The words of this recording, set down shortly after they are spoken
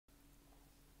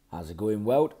How's it going,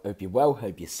 world? Hope you're well,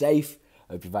 hope you're safe,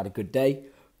 hope you've had a good day.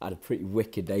 I had a pretty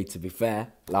wicked day, to be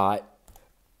fair. Like,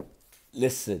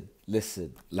 listen,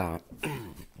 like,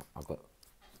 I've got,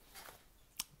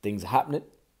 things are happening,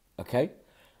 okay?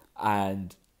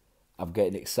 And I'm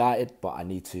getting excited, but I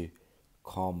need to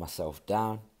calm myself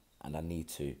down and I need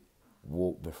to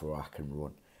walk before I can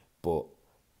run. But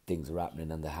things are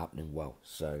happening and they're happening well.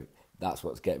 So that's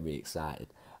what's getting me excited.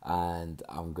 And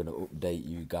I'm going to update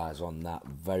you guys on that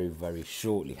very, very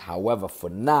shortly. However, for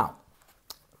now,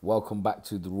 welcome back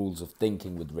to the Rules of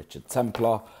Thinking with Richard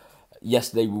Templar.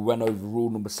 Yesterday we went over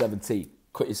rule number 17.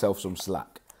 Cut yourself some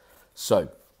slack. So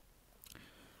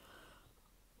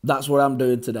that's what I'm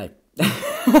doing today.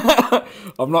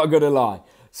 I'm not going to lie.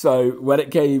 So when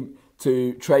it came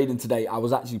to training today, I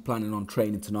was actually planning on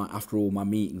training tonight after all my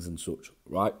meetings and such,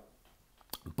 right?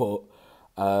 But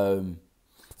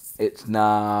it's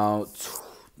now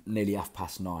nearly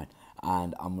 9:30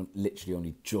 and I'm literally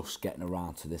only just getting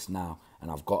around to this now, and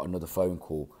I've got another phone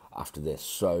call after this,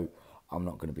 so I'm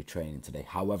not going to be training today.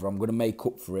 However, I'm going to make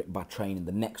up for it by training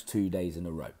the next 2 days in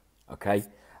a row, okay?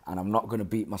 And I'm not going to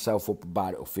beat myself up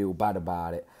about it or feel bad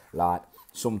about it. Like,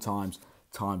 sometimes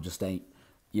time just ain't,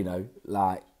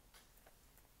 like,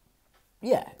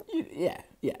 yeah.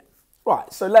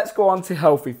 Right, so let's go on to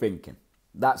healthy thinking.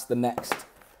 That's the next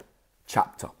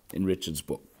chapter in Richard's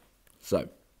book. So,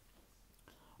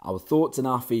 our thoughts and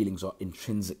our feelings are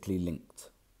intrinsically linked.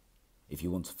 If you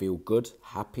want to feel good,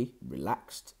 happy,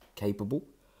 relaxed, capable,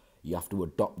 you have to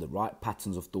adopt the right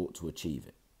patterns of thought to achieve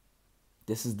it.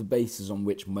 This is the basis on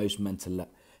which most mental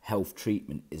health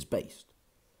treatment is based.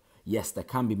 Yes, there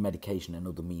can be medication and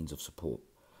other means of support,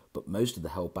 but most of the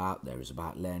help out there is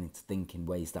about learning to think in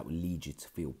ways that will lead you to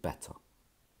feel better.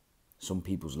 Some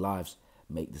people's lives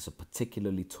make this a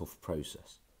particularly tough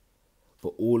process,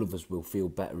 but all of us will feel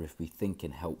better if we think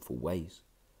in helpful ways.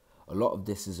 A lot of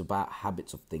this is about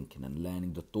habits of thinking and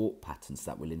learning the thought patterns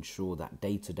that will ensure that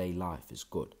day-to-day life is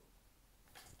good.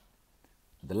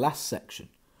 The last section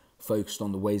focused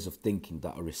on the ways of thinking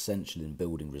that are essential in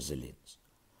building resilience,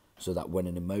 so that when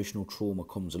an emotional trauma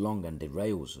comes along and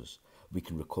derails us, we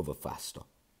can recover faster.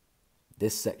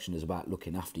 This section is about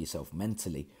looking after yourself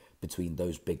mentally between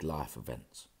those big life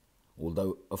events.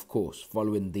 Although, of course,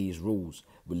 following these rules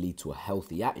will lead to a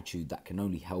healthy attitude that can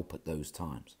only help at those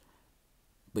times.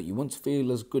 But you want to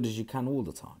feel as good as you can all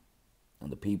the time.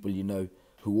 And the people you know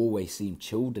who always seem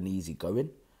chilled and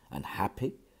easygoing and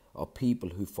happy are people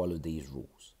who follow these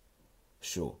rules.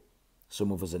 Sure,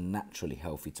 some of us are naturally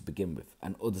healthy to begin with,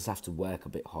 and others have to work a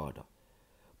bit harder.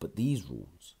 But these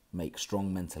rules make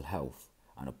strong mental health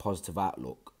and a positive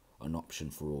outlook an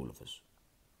option for all of us.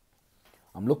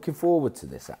 I'm looking forward to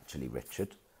this, actually,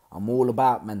 Richard. I'm all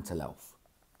about mental health.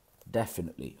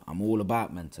 Definitely, I'm all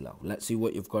about mental health. Let's see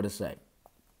what you've got to say.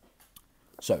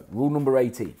 So, rule number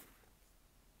 18.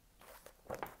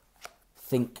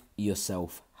 Think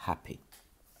yourself happy.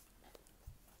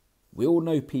 We all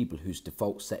know people whose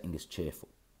default setting is cheerful.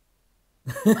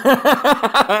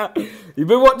 You've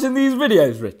been watching these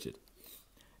videos, Richard?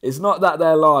 It's not that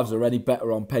their lives are any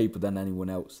better on paper than anyone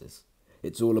else's.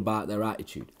 It's all about their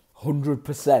attitude.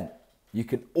 100%. You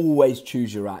can always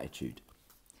choose your attitude.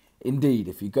 Indeed,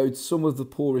 if you go to some of the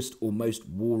poorest or most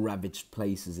war-ravaged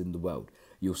places in the world,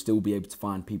 you'll still be able to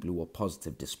find people who are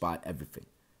positive despite everything.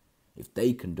 If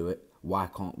they can do it, why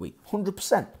can't we?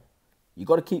 100%. You've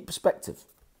got to keep perspective.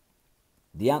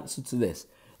 The answer to this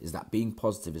is that being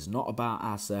positive is not about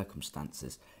our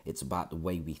circumstances, it's about the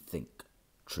way we think.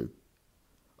 True.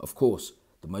 Of course,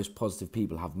 the most positive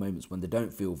people have moments when they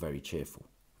don't feel very cheerful.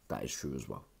 That is true as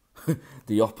well.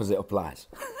 The opposite applies.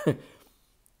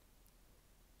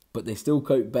 But they still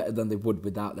cope better than they would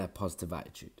without their positive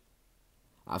attitude.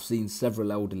 I've seen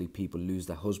several elderly people lose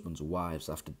their husbands or wives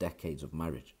after decades of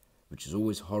marriage, which is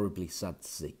always horribly sad to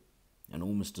see, and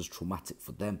almost as traumatic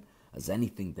for them as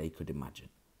anything they could imagine.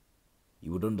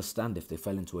 You would understand if they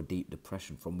fell into a deep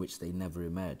depression from which they never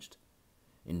emerged.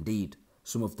 Indeed,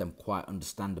 some of them quite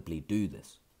understandably do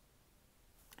this.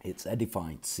 It's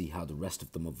edifying to see how the rest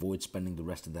of them avoid spending the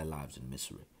rest of their lives in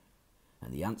misery.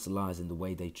 And the answer lies in the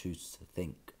way they choose to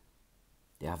think.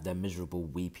 They have their miserable,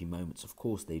 weepy moments, of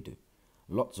course they do.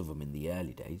 Lots of them in the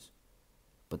early days.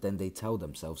 But then they tell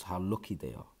themselves how lucky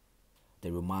they are. They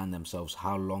remind themselves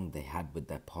how long they had with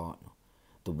their partner,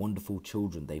 the wonderful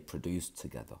children they produced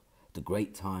together, the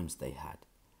great times they had.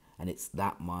 And it's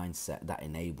that mindset that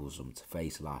enables them to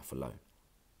face life alone.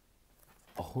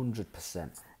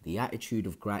 100%. The attitude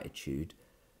of gratitude,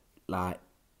 like,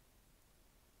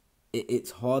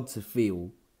 it's hard to feel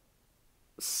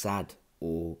sad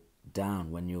or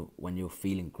down when you're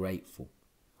feeling grateful.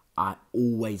 I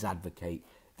always advocate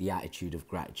the attitude of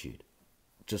gratitude.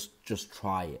 Just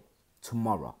try it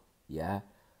tomorrow, yeah?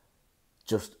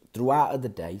 Just throughout of the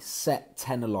day, set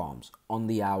 10 alarms on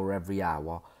the hour every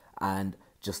hour, and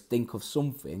just think of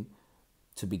something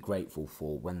to be grateful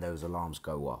for when those alarms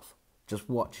go off. Just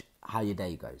watch how your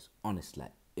day goes. Honestly,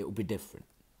 it will be different.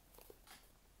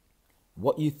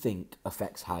 What you think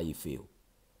affects how you feel.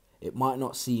 It might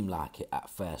not seem like it at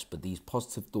first, but these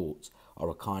positive thoughts are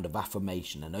a kind of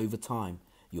affirmation, and over time,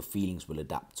 your feelings will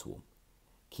adapt to them.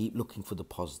 Keep looking for the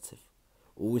positive.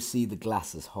 Always see the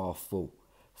glass as half full.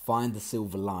 Find the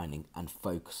silver lining and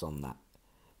focus on that.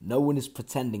 No one is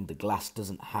pretending the glass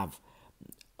doesn't have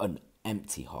an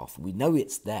empty half. We know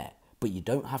it's there, but you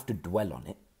don't have to dwell on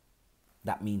it.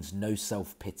 That means no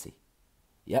self-pity.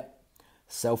 Yep,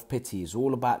 self-pity is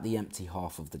all about the empty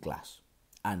half of the glass.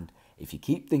 And if you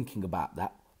keep thinking about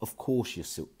that, of course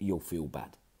you'll feel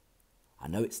bad. I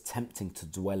know it's tempting to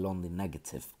dwell on the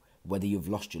negative, whether you've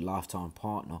lost your lifetime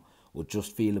partner or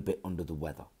just feel a bit under the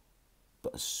weather.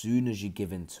 But as soon as you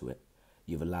give into it,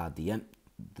 you've allowed the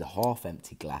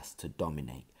half-empty glass to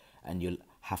dominate, and you'll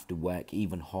have to work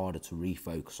even harder to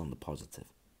refocus on the positive.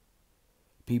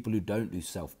 People who don't do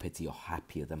self-pity are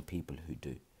happier than people who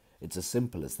do. It's as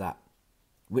simple as that.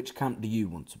 Which camp do you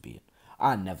want to be in?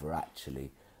 I never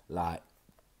actually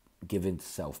give in to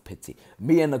self-pity.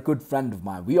 Me and a good friend of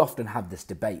mine, we often have this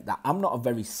debate that I'm not a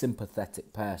very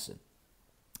sympathetic person.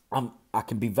 I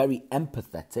can be very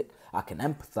empathetic. I can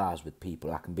empathise with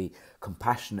people. I can be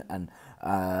compassionate, and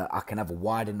I can have a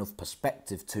wide enough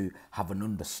perspective to have an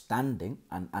understanding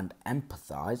and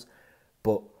empathise.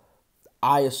 But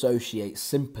I associate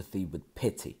sympathy with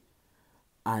pity.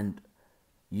 And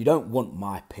you don't want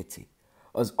my pity.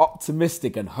 As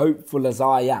optimistic and hopeful as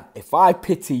I am, if I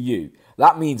pity you,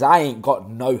 that means I ain't got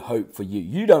no hope for you.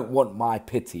 You don't want my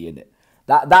pity in it.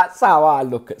 That's how I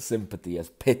look at sympathy, as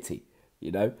pity,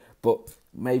 you know. But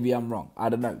maybe I'm wrong. I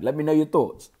don't know. Let me know your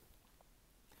thoughts.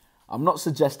 I'm not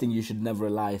suggesting you should never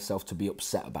allow yourself to be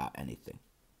upset about anything.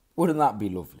 Wouldn't that be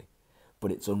lovely?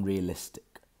 But it's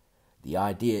unrealistic. The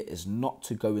idea is not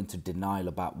to go into denial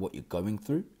about what you're going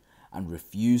through and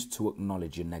refuse to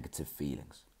acknowledge your negative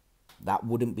feelings. That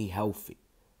wouldn't be healthy.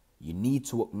 You need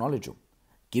to acknowledge them.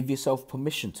 Give yourself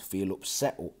permission to feel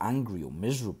upset or angry or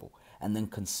miserable, and then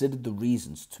consider the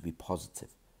reasons to be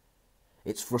positive.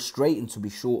 It's frustrating to be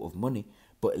short of money,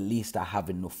 but at least I have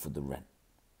enough for the rent.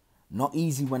 Not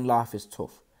easy when life is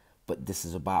tough, but this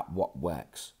is about what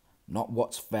works, not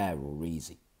what's fair or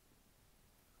easy.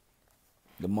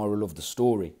 The moral of the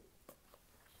story: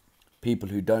 people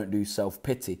who don't do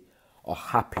self-pity are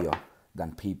happier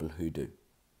than people who do.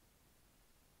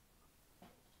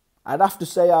 I'd have to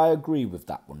say I agree with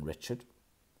that one, Richard.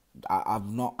 I've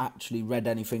not actually read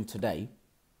anything today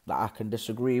that I can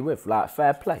disagree with.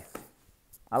 Fair play.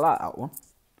 I like that one.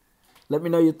 Let me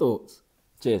know your thoughts.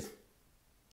 Cheers.